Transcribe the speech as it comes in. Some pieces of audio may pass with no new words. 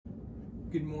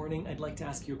Good morning. I'd like to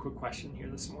ask you a quick question here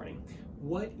this morning.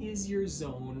 What is your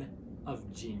zone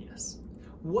of genius?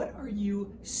 What are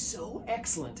you so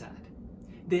excellent at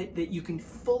that you can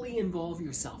fully involve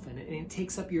yourself in it, and it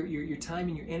takes up your time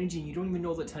and your energy, and you don't even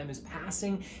know that time is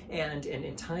passing,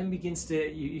 and time begins to,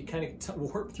 you kind of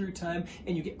warp through time,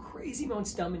 and you get crazy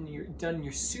amounts done, and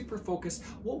you're super focused.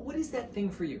 What is that thing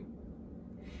for you?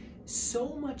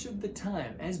 So much of the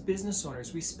time as business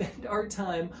owners, we spend our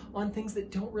time on things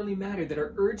that don't really matter, that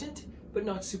are urgent but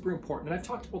not super important. And I've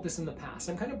talked about this in the past.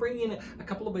 I'm kind of bringing in a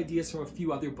couple of ideas from a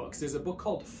few other books. There's a book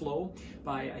called Flow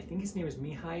by, I think his name is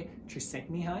Mihaly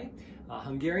Csikszentmihalyi,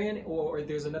 Hungarian, or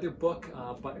there's another book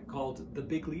called The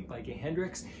Big Leap by Gay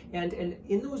Hendricks. And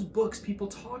in those books, people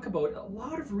talk about a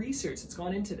lot of research that's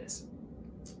gone into this.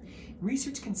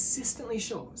 Research consistently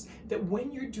shows that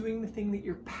when you're doing the thing that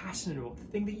you're passionate about, the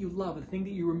thing that you love, the thing that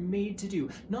you were made to do,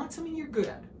 not something you're good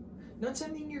at, not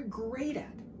something you're great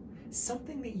at,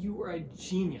 something that you are a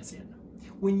genius in.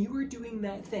 When you are doing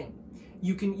that thing,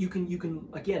 you can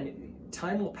again,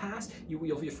 time will pass,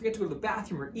 you'll forget to go to the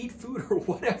bathroom or eat food or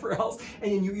whatever else,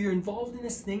 and then you're involved in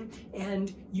this thing,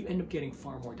 and you end up getting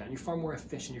far more done. You're far more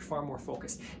efficient, you're far more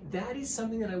focused. That is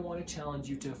something that I want to challenge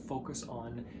you to focus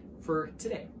on for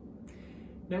today.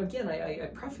 Now again, I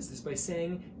preface this by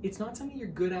saying it's not something you're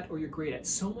good at or you're great at.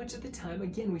 So much of the time,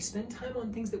 again, we spend time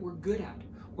on things that we're good at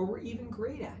or we're even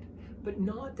great at, but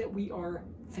not that we are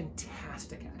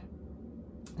fantastic at.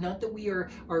 Not that we are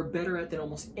better at than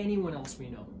almost anyone else we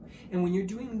know. And when you're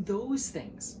doing those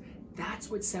things, that's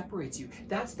what separates you.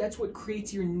 That's what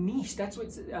creates your niche. That's what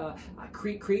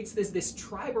creates this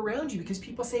tribe around you, because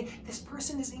people say, this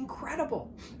person is incredible.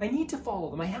 I need to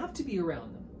follow them. I have to be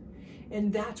around them.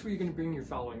 And that's where you're going to bring your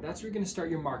following. That's where you're going to start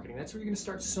your marketing. That's where you're going to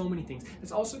start so many things.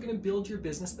 It's also going to build your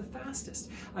business the fastest.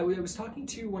 I was talking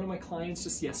to one of my clients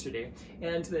just yesterday,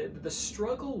 and the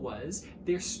struggle was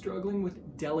they're struggling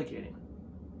with delegating.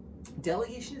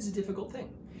 Delegation is a difficult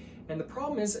thing. And the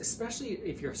problem is, especially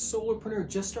if you're a solopreneur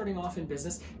just starting off in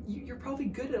business, you're probably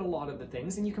good at a lot of the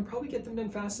things, and you can probably get them done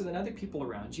faster than other people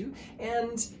around you.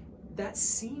 And that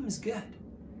seems good.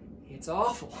 It's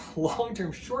awful. Long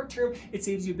term, short term, it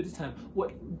saves you a bit of time.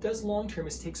 What does long term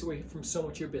is takes away from so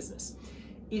much of your business.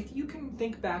 If you can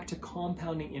think back to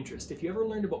compounding interest, if you ever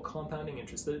learned about compounding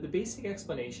interest, the basic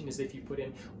explanation is if you put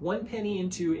in 1 penny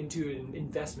into an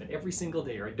investment every single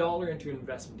day, or $1 into an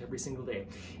investment every single day,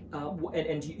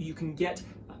 and you can get,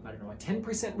 I don't know, a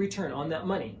 10% return on that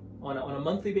money on a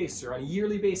monthly basis or on a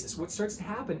yearly basis, what starts to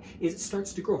happen is it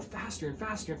starts to grow faster and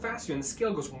faster and faster, and the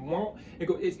scale goes,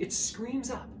 it screams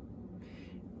up.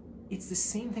 It's the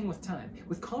same thing with time.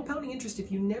 With compounding interest,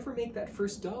 if you never make that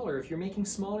first dollar, if you're making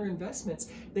smaller investments,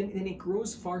 then it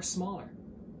grows far smaller.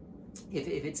 If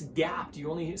it's gapped, you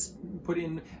only put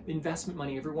in investment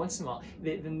money every once in a while,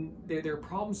 then there are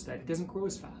problems with that. It doesn't grow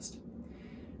as fast.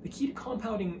 The key to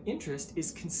compounding interest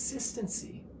is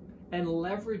consistency and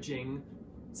leveraging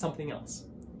something else,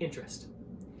 interest.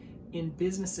 In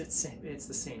business, it's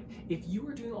the same. If you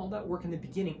are doing all that work in the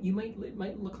beginning, it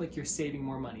might look like you're saving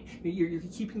more money. You're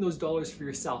keeping those dollars for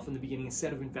yourself in the beginning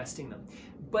instead of investing them.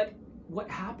 But what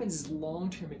happens is long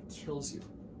term, it kills you.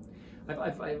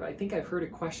 I think I've heard a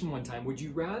question one time: would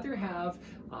you rather have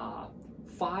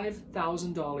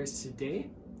 $5,000 today,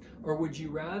 or would you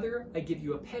rather I give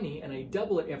you a penny and I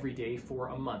double it every day for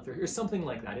a month, or something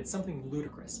like that? It's something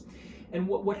ludicrous. And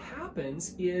what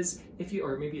happens is,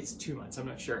 or maybe it's 2 months, I'm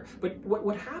not sure, but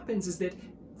what happens is that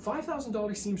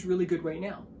 $5,000 seems really good right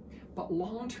now, but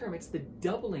long term, it's the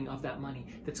doubling of that money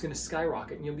that's going to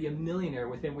skyrocket, and you'll be a millionaire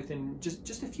within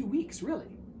just a few weeks, really.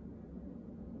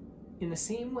 In the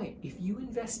same way, if you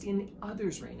invest in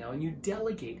others right now and you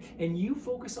delegate and you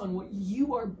focus on what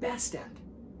you are best at,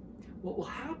 what will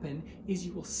happen is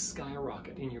you will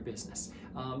skyrocket in your business.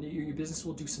 Your business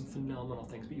will do some phenomenal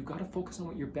things, but you've got to focus on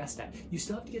what you're best at. You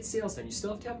still have to get sales done. You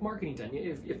still have to have marketing done.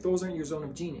 If those aren't your zone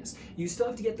of genius, you still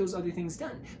have to get those other things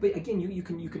done. But again, you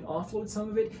can offload some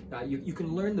of it. You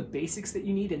can learn the basics that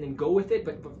you need and then go with it,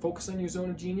 but focus on your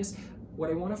zone of genius. What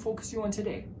I want to focus you on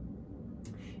today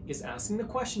is asking the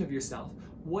question of yourself: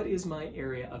 what is my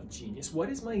area of genius? What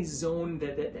is my zone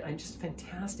that I'm just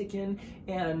fantastic in,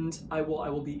 and I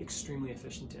will be extremely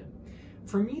efficient in?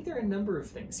 For me, there are a number of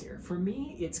things here. For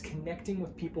me, it's connecting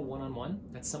with people one-on-one.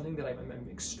 That's something that I'm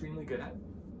extremely good at.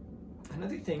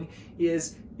 Another thing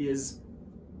is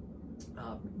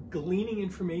gleaning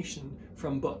information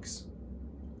from books.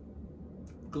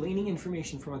 gleaning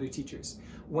information from other teachers.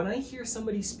 When I hear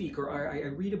somebody speak or I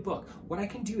read a book, what I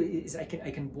can do is I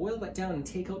can boil that down and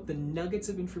take out the nuggets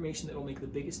of information that will make the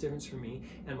biggest difference for me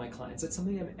and my clients. That's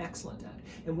something I'm excellent at.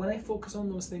 And when I focus on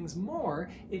those things more,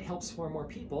 it helps far more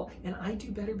people, and I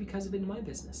do better because of it in my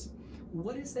business.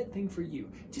 What is that thing for you?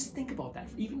 Just think about that,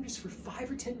 even just for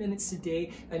 5 or 10 minutes a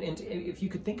day, and if you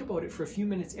could think about it for a few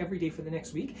minutes every day for the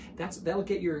next week, that'll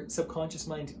get your subconscious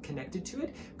mind connected to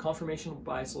it. Confirmation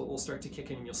bias will start to kick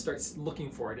in, and you'll start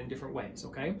looking for it in different ways,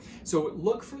 okay? So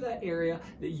look for that area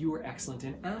that you are excellent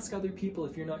in. Ask other people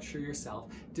if you're not sure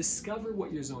yourself. Discover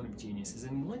what your zone of genius is,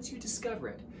 and once you discover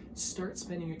it, start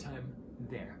spending your time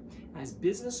there. As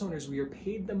business owners, we are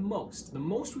paid the most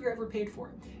we are ever paid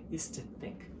for is to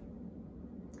think.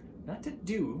 Not to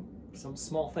do some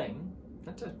small thing,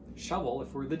 not to shovel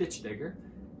if we're the ditch digger,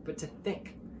 but to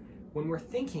think. When we're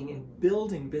thinking and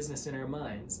building business in our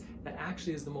minds, that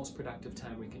actually is the most productive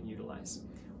time we can utilize.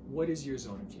 What is your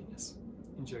zone of genius?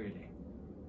 Enjoy your day.